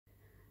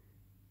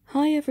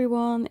Hi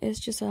everyone,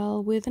 it's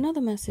Giselle with another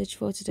message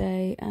for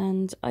today,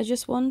 and I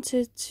just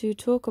wanted to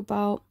talk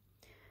about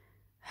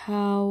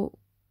how,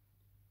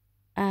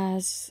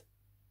 as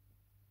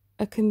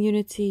a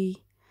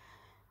community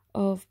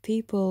of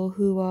people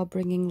who are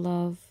bringing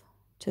love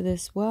to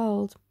this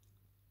world,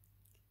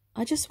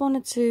 I just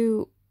wanted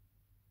to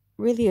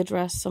really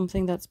address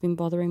something that's been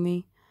bothering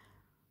me.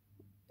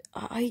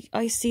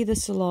 I see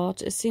this a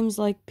lot. It seems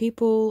like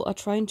people are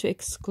trying to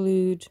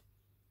exclude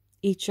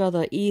each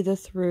other either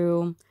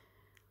through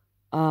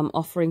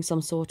offering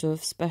some sort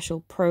of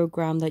special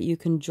program that you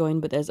can join,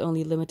 but there's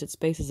only limited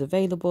spaces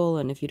available,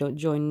 and if you don't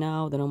join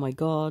now, then oh my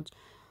god,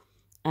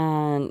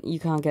 and you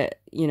can't get,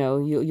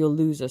 you'll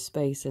lose a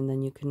space and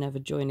then you can never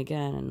join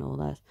again and all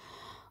that.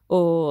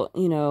 Or,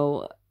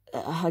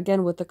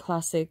 again with the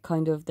classic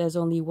kind of, there's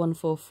only 1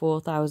 for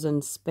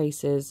 4,000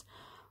 spaces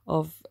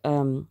of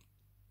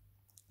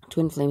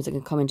twin flames that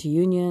can come into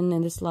union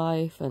in this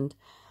life, and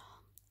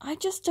I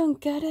just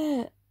don't get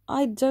it.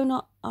 I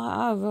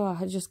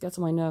just gets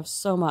on my nerves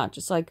so much.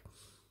 It's like,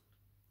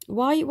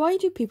 why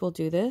do people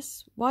do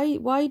this?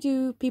 Why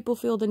do people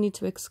feel the need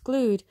to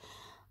exclude?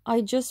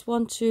 I just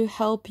want to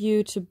help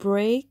you to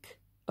break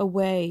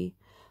away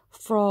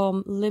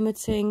from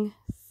limiting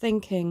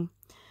thinking,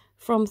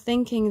 from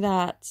thinking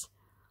that,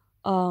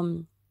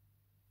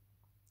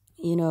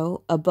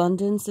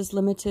 abundance is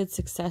limited,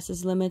 success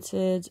is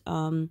limited,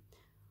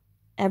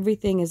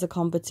 everything is a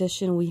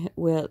competition.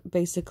 We're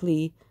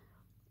basically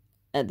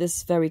at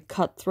this very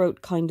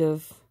cutthroat kind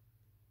of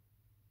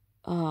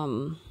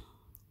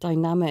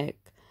dynamic.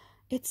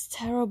 It's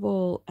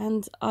terrible,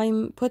 and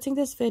I'm putting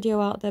this video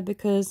out there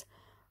because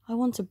I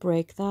want to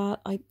break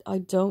that. I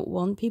don't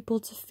want people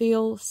to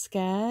feel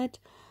scared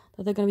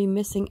that they're going to be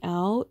missing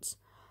out.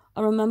 I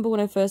remember when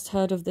I first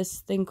heard of this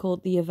thing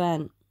called the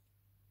event,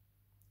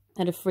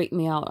 and it freaked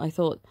me out. I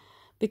thought,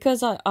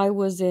 because I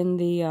was in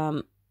the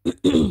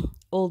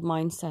old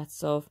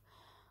mindsets of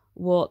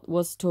what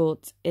was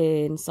taught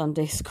in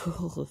Sunday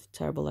school,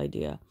 terrible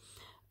idea,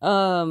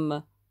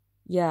 where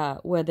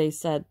they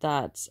said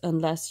that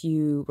unless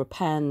you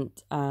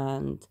repent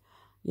and,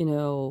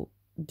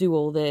 do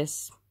all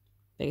this,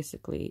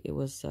 basically it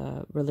was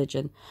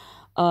religion,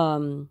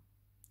 then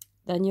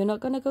you're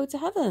not going to go to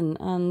heaven.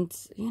 And,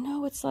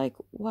 it's like,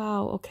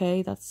 wow,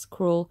 okay, that's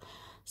cruel.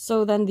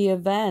 So then the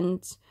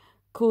event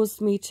caused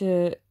me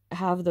to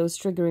have those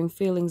triggering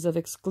feelings of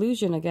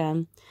exclusion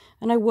again,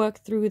 and I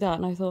worked through that,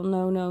 and I thought,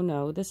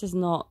 no, this is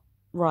not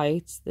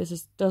right.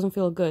 Doesn't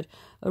feel good.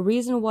 A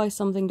reason why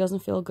something doesn't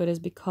feel good is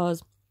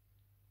because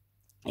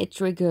it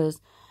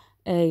triggers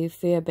a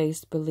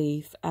fear-based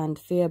belief, and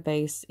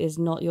fear-based is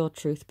not your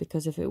truth,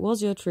 because if it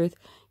was your truth,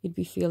 you'd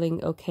be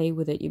feeling okay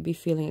with it, you'd be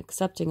feeling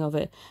accepting of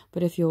it.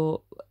 But if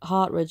your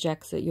heart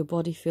rejects it, your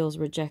body feels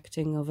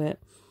rejecting of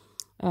it,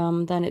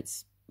 then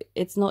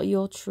it's not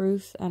your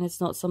truth, and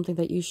it's not something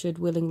that you should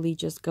willingly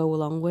just go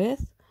along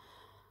with.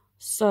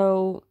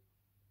 So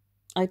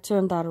I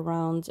turned that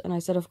around, and I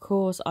said, of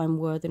course I'm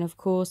worthy, and of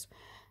course,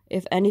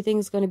 if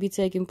anything's going to be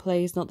taking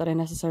place, not that I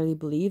necessarily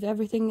believe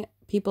everything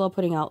people are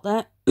putting out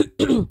there,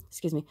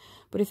 excuse me,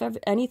 but if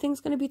anything's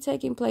going to be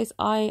taking place,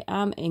 I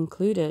am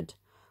included.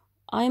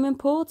 I am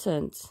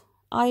important.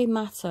 I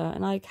matter,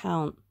 and I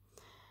count.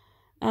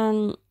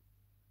 And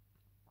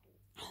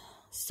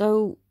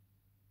so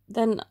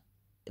then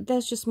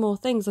there's just more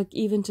things. Like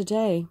even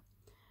today,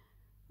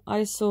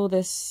 I saw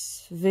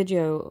this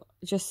video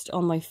just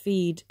on my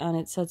feed, and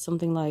it said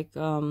something like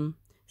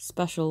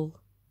special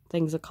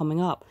things are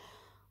coming up.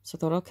 So I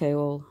thought, okay,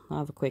 well, I'll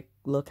have a quick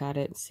look at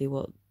it and see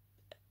what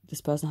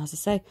this person has to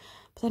say.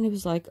 But then it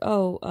was like,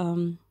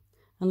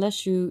 unless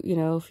if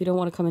you don't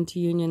want to come into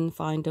union,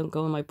 fine, don't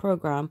go in my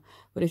program.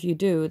 But if you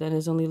do, then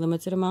there's only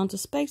limited amount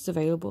of space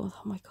available.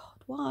 Oh my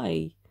god,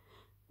 why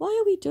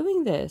are we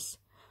doing this?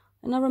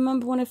 And I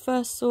remember when I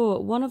first saw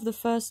one of the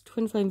first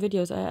twin flame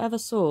videos I ever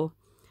saw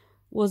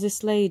was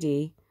this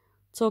lady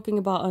talking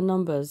about a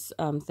numbers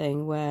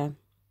thing, where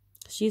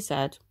she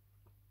said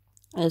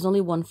there's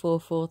only 1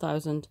 for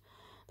 4,000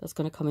 that's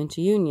going to come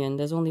into union.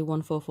 There's only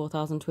 1 for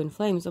 4,000 twin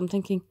flames. I'm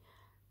thinking,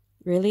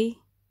 really?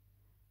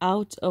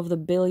 Out of the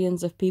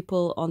billions of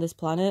people on this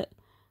planet?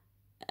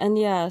 And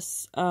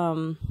yes,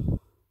 not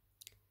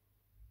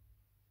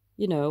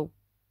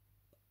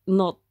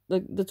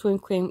the twin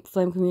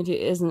flame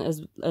community isn't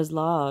as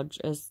large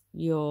as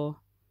your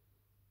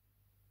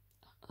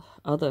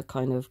other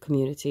kind of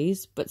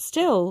communities, but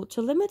still,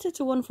 to limit it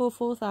to 1 for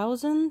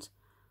 4,000,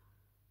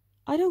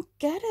 I don't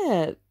get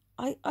it.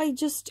 I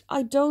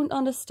don't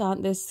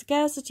understand this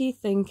scarcity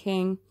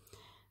thinking,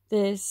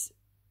 there's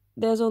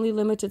only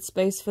limited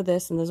space for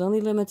this, and there's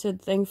only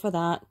limited thing for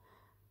that.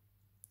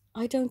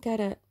 I don't get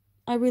it.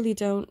 I really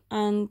don't,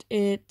 and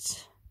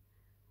it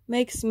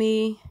makes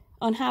me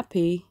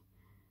unhappy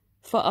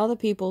for other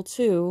people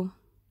too,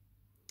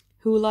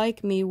 who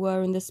like me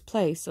were in this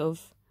place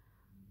of,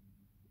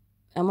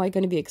 am I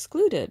going to be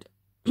excluded?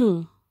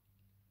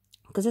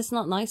 Because it's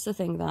not nice to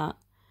think that.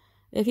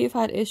 If you've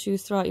had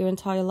issues throughout your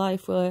entire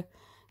life where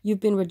you've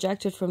been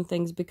rejected from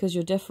things because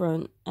you're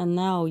different, and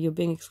now you're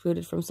being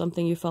excluded from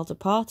something you felt a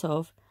part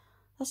of.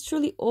 That's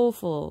truly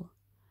awful.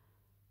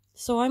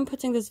 So I'm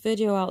putting this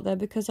video out there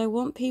because I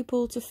want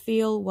people to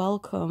feel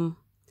welcome.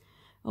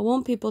 I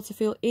want people to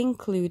feel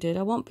included.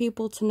 I want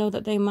people to know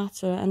that they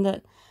matter and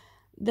that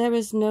there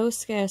is no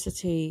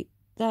scarcity,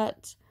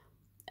 that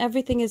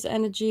everything is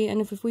energy,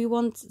 and if we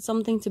want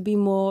something to be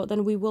more,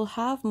 then we will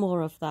have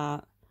more of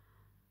that.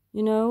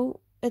 You know,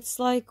 it's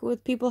like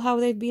with people how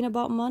they've been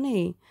about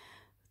money,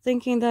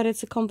 thinking that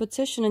it's a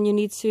competition and you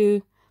need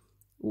to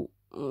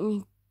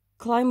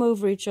climb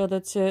over each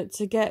other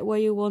to get where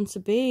you want to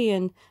be,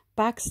 and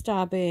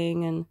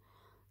backstabbing and,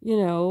 you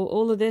know,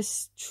 all of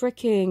this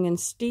tricking and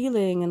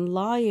stealing and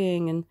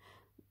lying, and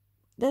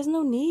there's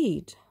no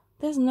need.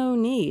 There's no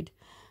need.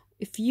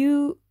 If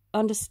you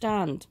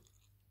understand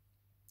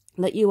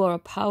that you are a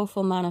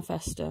powerful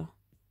manifester,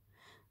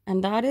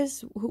 and that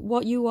is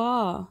what you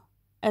are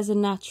as a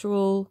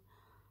natural,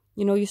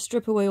 you know, you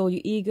strip away all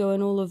your ego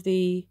and all of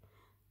the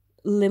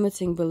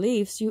limiting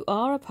beliefs, you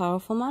are a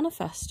powerful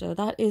manifester.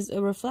 That is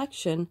a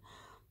reflection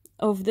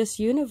of this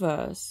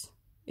universe,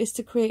 is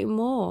to create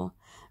more.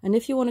 And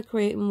if you want to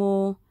create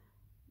more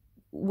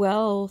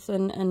wealth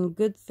and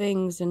good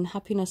things and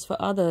happiness for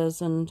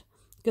others and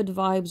good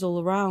vibes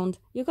all around,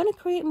 you're going to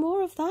create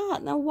more of that.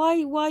 Now,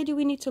 why do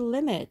we need to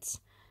limit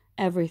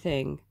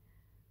everything?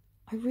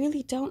 I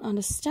really don't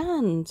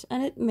understand,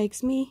 and it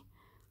makes me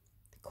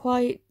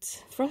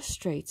quite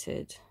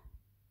frustrated.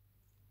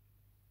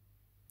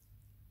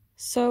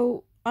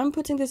 So I'm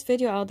putting this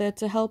video out there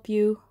to help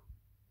you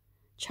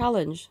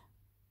challenge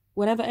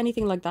whenever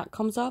anything like that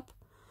comes up.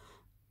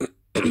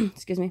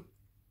 Excuse me.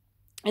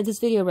 If this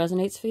video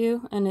resonates for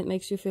you and it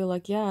makes you feel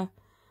like, yeah,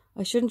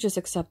 I shouldn't just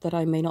accept that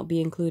I may not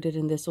be included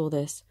in this, or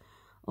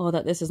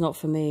that this is not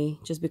for me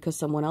just because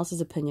someone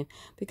else's opinion.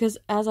 Because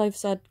as I've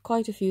said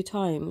quite a few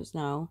times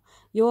now,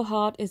 your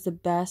heart is the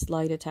best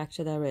lie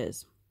detector there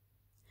is.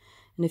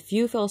 And if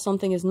you feel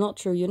something is not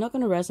true, you're not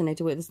going to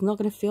resonate with it, it's not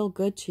going to feel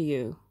good to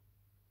you,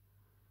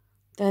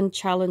 then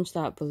challenge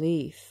that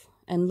belief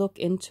and look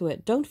into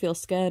it. Don't feel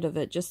scared of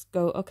it. Just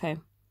go, okay,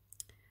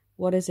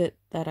 what is it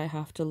that I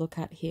have to look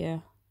at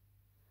here?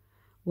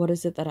 What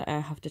is it that I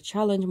have to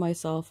challenge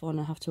myself on,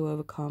 I have to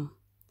overcome?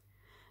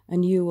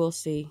 And you will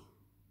see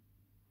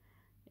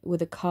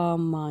with a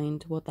calm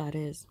mind what that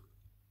is.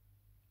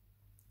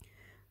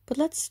 But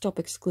let's stop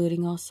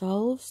excluding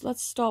ourselves.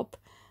 Let's stop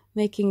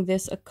making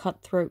this a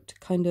cutthroat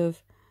kind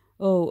of,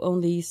 oh,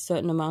 only a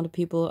certain amount of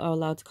people are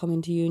allowed to come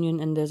into union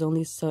and there's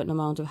only a certain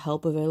amount of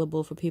help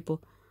available for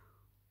people.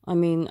 I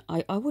mean,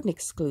 I wouldn't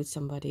exclude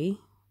somebody,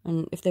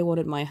 and if they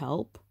wanted my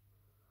help,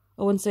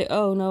 I wouldn't say,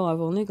 oh no, I've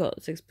only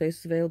got 6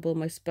 places available,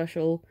 my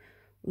special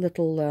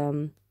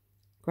little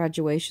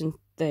graduation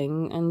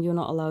thing, and you're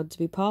not allowed to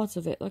be part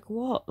of it. Like,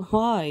 what?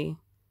 Why?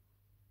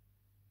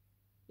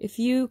 If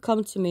you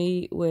come to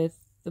me with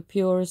the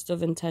purest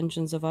of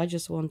intentions of, I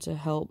just want to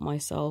help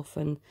myself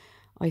and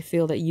I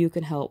feel that you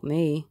can help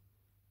me,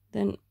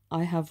 then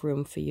I have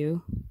room for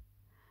you.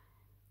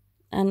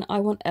 And I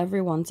want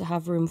everyone to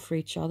have room for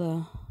each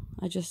other.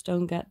 I just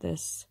don't get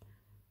this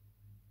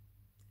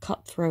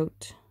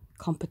cutthroat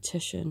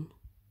competition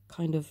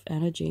kind of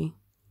energy.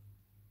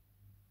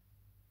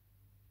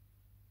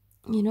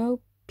 You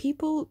know,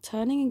 people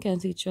turning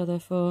against each other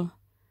for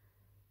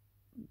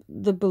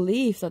the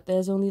belief that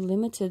there's only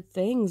limited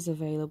things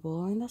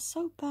available. I mean, that's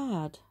so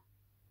bad.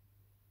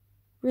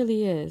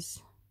 Really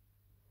is.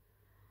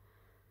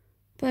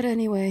 But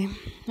anyway,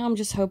 I'm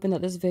just hoping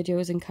that this video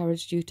has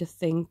encouraged you to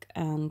think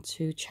and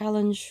to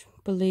challenge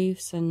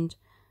beliefs and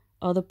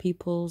other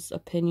people's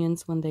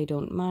opinions when they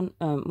don't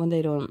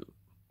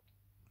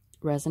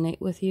resonate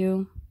with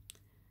you.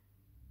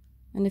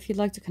 And if you'd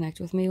like to connect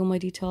with me, all my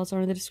details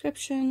are in the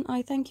description.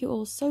 I thank you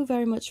all so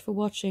very much for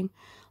watching.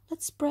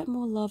 Let's spread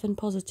more love and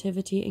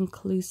positivity,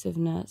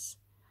 inclusiveness.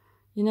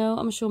 You know,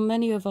 I'm sure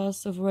many of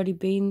us have already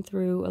been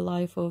through a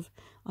life of,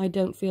 I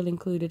don't feel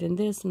included in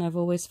this and I've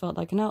always felt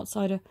like an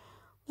outsider.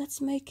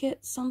 Let's make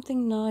it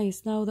something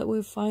nice now that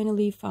we've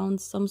finally found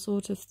some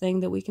sort of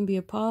thing that we can be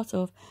a part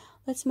of.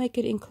 Let's make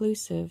it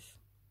inclusive.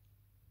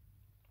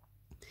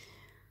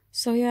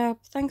 So yeah,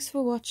 thanks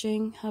for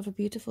watching. Have a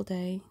beautiful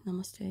day.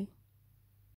 Namaste.